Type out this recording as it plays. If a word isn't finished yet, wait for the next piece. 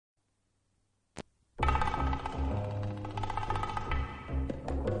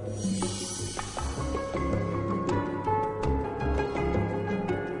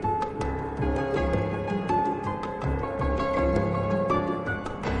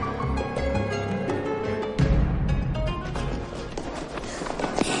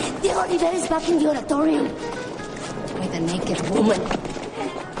Diego Rivera is back in the auditorium with a naked woman.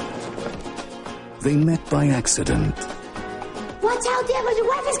 They met by accident. Watch out, Diego, your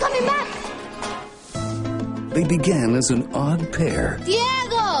wife is coming back! They began as an odd pair.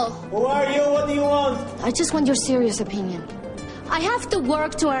 Diego! Who are you? What do you want? I just want your serious opinion. I have to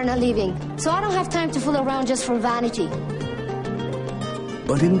work to earn a living, so I don't have time to fool around just for vanity.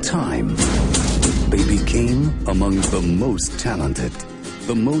 But in time, they became among the most talented,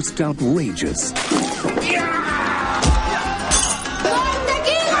 the most outrageous,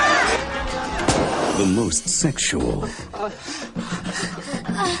 the most sexual.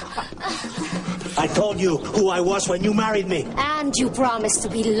 I told you who I was when you married me. And you promised to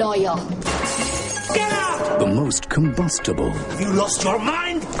be loyal. Get out! The most combustible. Have you lost your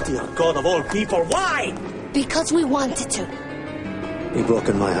mind? Dear God of all people, why? Because we wanted to. You've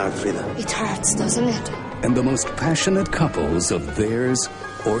broken my heart, Frida. It hurts, doesn't it? And the most passionate couples of theirs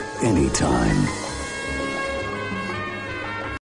or any time.